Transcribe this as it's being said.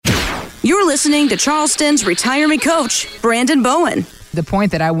You're listening to Charleston's retirement coach, Brandon Bowen. The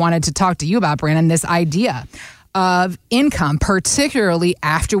point that I wanted to talk to you about, Brandon, this idea of income, particularly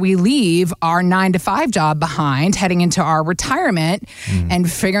after we leave our 9-to-5 job behind, heading into our retirement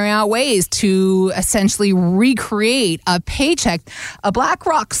and figuring out ways to essentially recreate a paycheck. A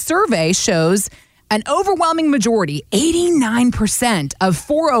BlackRock survey shows an overwhelming majority, 89% of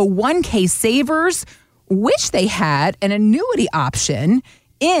 401k savers wish they had an annuity option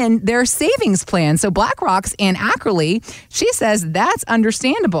in their savings plan. So BlackRock's Ann Ackerley, she says that's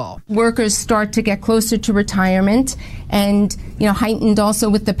understandable. Workers start to get closer to retirement and, heightened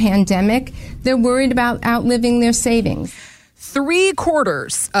also with the pandemic. They're worried about outliving their savings.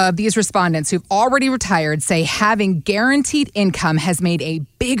 3/4 of these respondents who've already retired say having guaranteed income has made a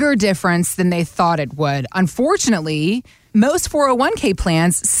bigger difference than they thought it would. Unfortunately, most 401k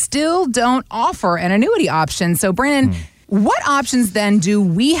plans still don't offer an annuity option. So Brandon, what options then do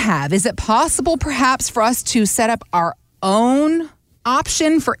we have? Is it possible perhaps for us to set up our own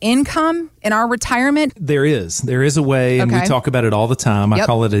option for income in our retirement? There is a way, and we talk about it all the time. I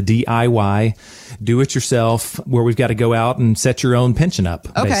call it a DIY, do it yourself, where we've got to go out and set your own pension up,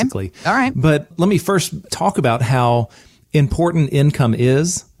 basically. All right. But let me first talk about how important income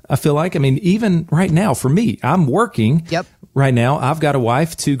is. I feel like, even right now for me, I'm working. Right now, I've got a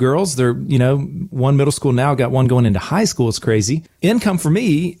wife, 2 girls. They're, one middle school now, got one going into high school. It's crazy. Income for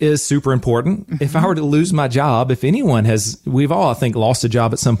me is super important. If I were to lose my job, if anyone we've all, I think, lost a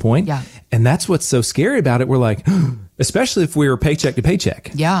job at some point. Yeah. And that's what's so scary about it. We're like, especially if we were paycheck to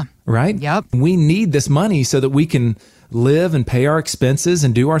paycheck. Yeah. Right? Yep. We need this money so that we can live and pay our expenses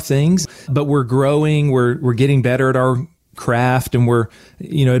and do our things. But we're growing. We're getting better at our craft, and we're,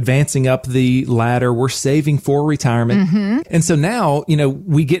 advancing up the ladder. We're saving for retirement. And so now,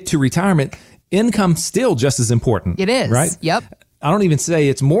 we get to retirement, income still just as important. It is. Right? Yep. I don't even say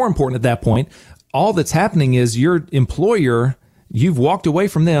it's more important at that point. All that's happening is your employer, you've walked away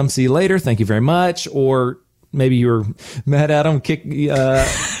from them. See you later. Thank you very much. Or maybe you were mad at them,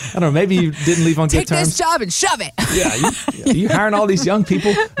 I don't know, maybe you didn't leave on good terms. Take this job and shove it. Yeah, you hiring all these young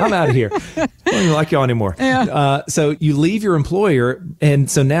people? I'm out of here. I don't even like y'all anymore. Yeah. So you leave your employer,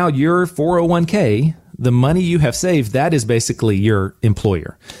 and so now your 401k, the money you have saved, that is basically your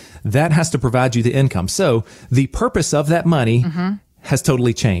employer. That has to provide you the income. So the purpose of that money has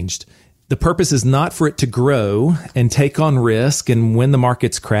totally changed. The purpose is not for it to grow and take on risk, and when the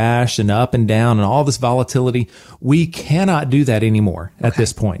markets crash and up and down and all this volatility, we cannot do that anymore at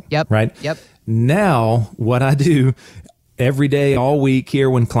this point. Right? Now, what I do every day, all week here,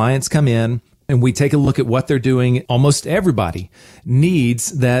 when clients come in and we take a look at what they're doing, almost everybody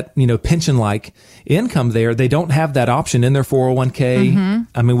needs that, pension-like income there. They don't have that option in their 401k.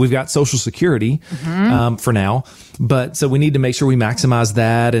 We've got Social Security for now, but so we need to make sure we maximize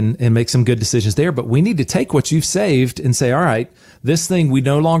that and make some good decisions there. But we need to take what you've saved and say, all right, this thing, we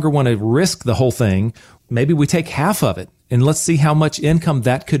no longer want to risk the whole thing. Maybe we take half of it, and let's see how much income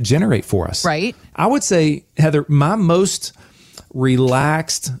that could generate for us. Right. I would say, Heather, my most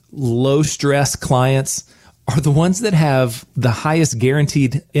relaxed, low stress clients are the ones that have the highest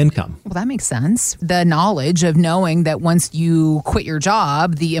guaranteed income. Well, that makes sense. The knowledge of knowing that once you quit your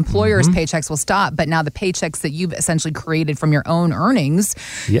job, the employer's paychecks will stop, but now the paychecks that you've essentially created from your own earnings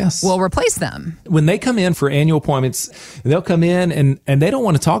will replace them. When they come in for annual appointments, they'll come in and they don't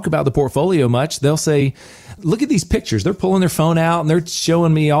want to talk about the portfolio much. They'll say, look at these pictures. They're pulling their phone out and they're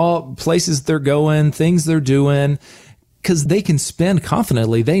showing me all places they're going, things they're doing. Because they can spend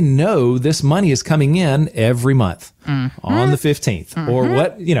confidently. They know this money is coming in every month on the 15th or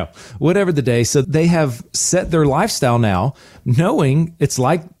whatever the day. So they have set their lifestyle now, knowing it's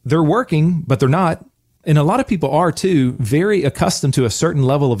like they're working, but they're not. And a lot of people are too, very accustomed to a certain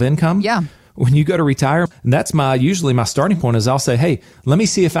level of income. Yeah. When you go to retire, and that's usually my starting point is I'll say, hey, let me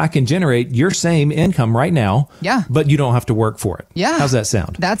see if I can generate your same income right now. Yeah. But you don't have to work for it. Yeah. How's that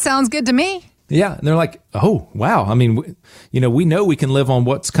sound? That sounds good to me. Yeah. And they're like, oh, wow. We know we can live on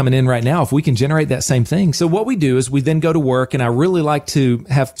what's coming in right now if we can generate that same thing. So what we do is we then go to work, and I really like to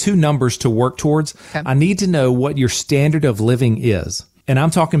have 2 numbers to work towards. Okay. I need to know what your standard of living is. And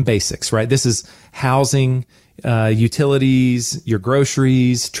I'm talking basics, right? This is housing, utilities, your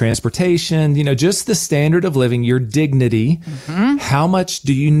groceries, transportation, just the standard of living, your dignity. How much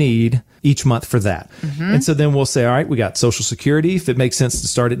do you need each month for that? And so then we'll say, all right, we got Social Security. If it makes sense to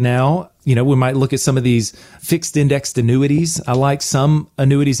start it now, we might look at some of these fixed indexed annuities. I like some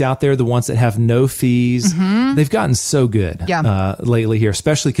annuities out there, the ones that have no fees. They've gotten so good lately here,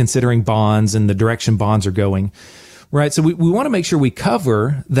 especially considering bonds and the direction bonds are going. Right. So we want to make sure we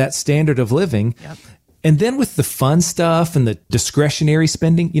cover that standard of living. And then with the fun stuff and the discretionary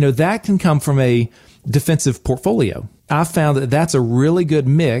spending, that can come from a defensive portfolio. I found that that's a really good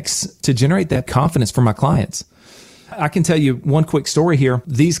mix to generate that confidence for my clients. I can tell you one quick story here.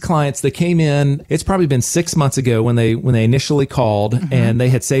 These clients, they came in, it's probably been 6 months ago when they initially called, and they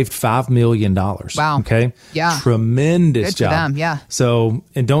had saved $5 million. Wow. Okay. Yeah. Tremendous Good job. for them. Yeah. So,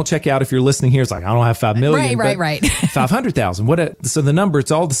 and don't check out if you're listening here. It's like, I don't have 5 million. Right. 500,000. So the number,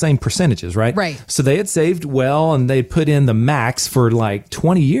 it's all the same percentages, right? Right. So they had saved well, and they put in the max for like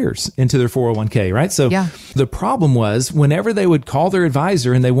 20 years into their 401k, right? So the problem was whenever they would call their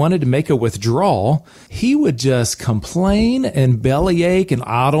advisor and they wanted to make a withdrawal, he would just complain and bellyache, and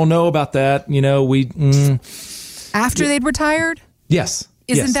I don't know about that. After they'd retired? Yes.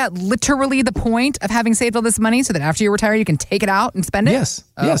 Isn't that literally the point of having saved all this money so that after you retire, you can take it out and spend it? Yes.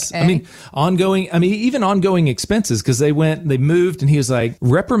 Okay. Yes. Even ongoing expenses, because they moved, and he was like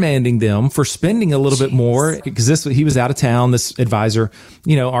reprimanding them for spending a little bit more because he was out of town, this advisor.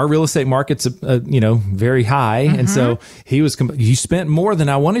 Our real estate market's, very high. And so he was, you spent more than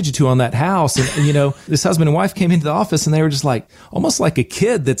I wanted you to on that house. And, this husband and wife came into the office and they were just like, almost like a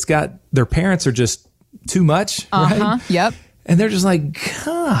kid that's got, their parents are just too much. Right? Yep. And they're just like,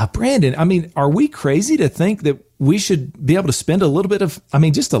 Brandon, are we crazy to think that we should be able to spend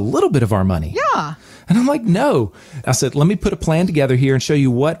just a little bit of our money? Yeah. And I'm like, no. I said, let me put a plan together here and show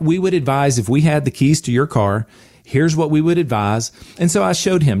you what we would advise if we had the keys to your car. Here's what we would advise. And so I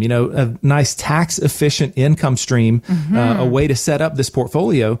showed him, a nice tax efficient income stream, a way to set up this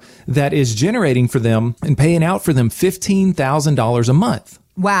portfolio that is generating for them and paying out for them $15,000 a month.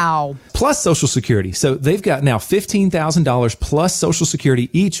 Wow. Plus Social Security. So they've got now $15,000 plus Social Security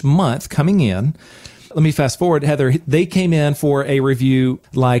each month coming in. Let me fast forward, Heather. They came in for a review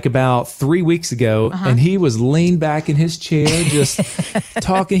like about 3 weeks ago, and he was leaned back in his chair just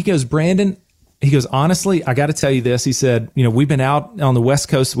talking. He goes, Brandon, honestly, I got to tell you this. He said, we've been out on the West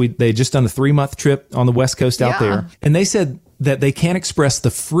Coast. They just done a 3-month trip on the West Coast out there. And they said that they can't express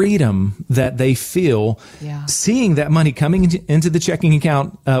the freedom that they feel seeing that money coming into the checking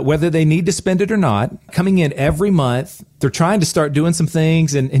account, whether they need to spend it or not, coming in every month. They're trying to start doing some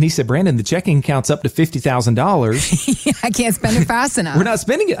things. And he said, Brandon, the checking account's up to $50,000. I can't spend it fast enough. We're not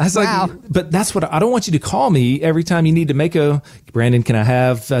spending it. I was like, but that's what I don't want you to call me every time you need to make Brandon, can I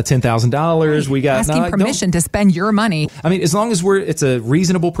have $10,000? We got asking permission to spend your money. As long as it's a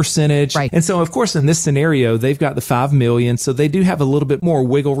reasonable percentage. Right. And so, of course, in this scenario, they've got the $5 million. So they do have a little bit more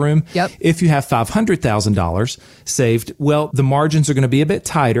wiggle room. Yep. If you have $500,000 saved, well, the margins are going to be a bit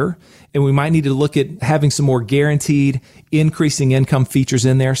tighter, and we might need to look at having some more guaranteed increasing income features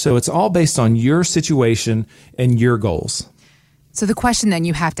in there. So it's all based on your situation and your goals. So the question then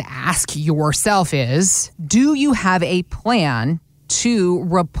you have to ask yourself is, do you have a plan to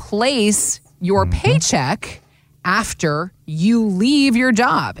replace your paycheck after you leave your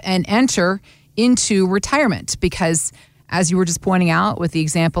job and enter into retirement? Because as you were just pointing out with the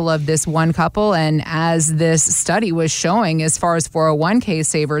example of this one couple, and as this study was showing, as far as 401k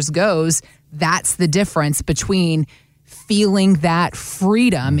savers goes, that's the difference between feeling that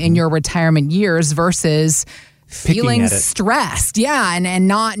freedom in your retirement years versus feeling stressed. Yeah. And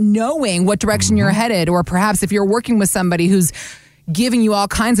not knowing what direction you're headed. Or perhaps if you're working with somebody who's giving you all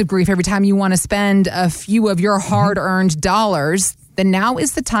kinds of grief every time you want to spend a few of your hard-earned dollars, then now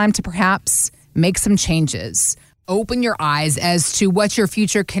is the time to perhaps make some changes. Open your eyes as to what your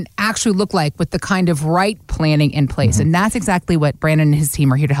future can actually look like with the kind of right planning in place. And that's exactly what Brandon and his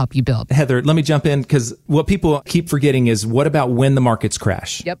team are here to help you build. Heather, let me jump in, because what people keep forgetting is, what about when the markets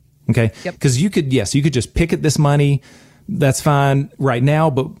crash? Yep. Okay. Because you could just pick at this money. That's fine right now,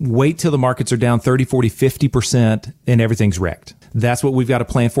 but wait till the markets are down 30, 40, 50% and everything's wrecked. That's what we've got to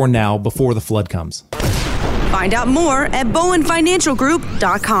plan for now before the flood comes. Find out more at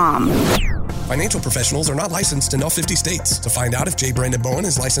BowenFinancialGroup.com. Financial professionals are not licensed in all 50 states. To find out if J. Brandon Bowen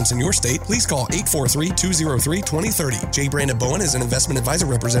is licensed in your state, please call 843-203-2030. J. Brandon Bowen is an investment advisor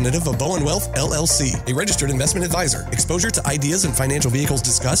representative of Bowen Wealth, LLC, a registered investment advisor. Exposure to ideas and financial vehicles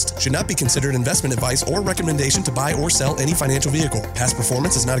discussed should not be considered investment advice or recommendation to buy or sell any financial vehicle. Past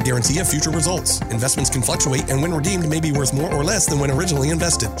performance is not a guarantee of future results. Investments can fluctuate, and when redeemed may be worth more or less than when originally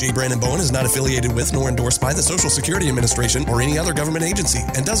invested. J. Brandon Bowen is not affiliated with nor endorsed by the Social Security Administration or any other government agency,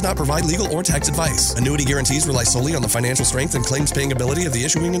 and does not provide legal or tax advice. Annuity guarantees rely solely on the financial strength and claims paying ability of the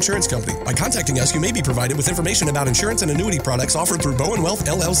issuing insurance company. By contacting us, you may be provided with information about insurance and annuity products offered through Bowen Wealth,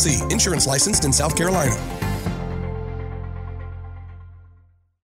 LLC, insurance licensed in South Carolina.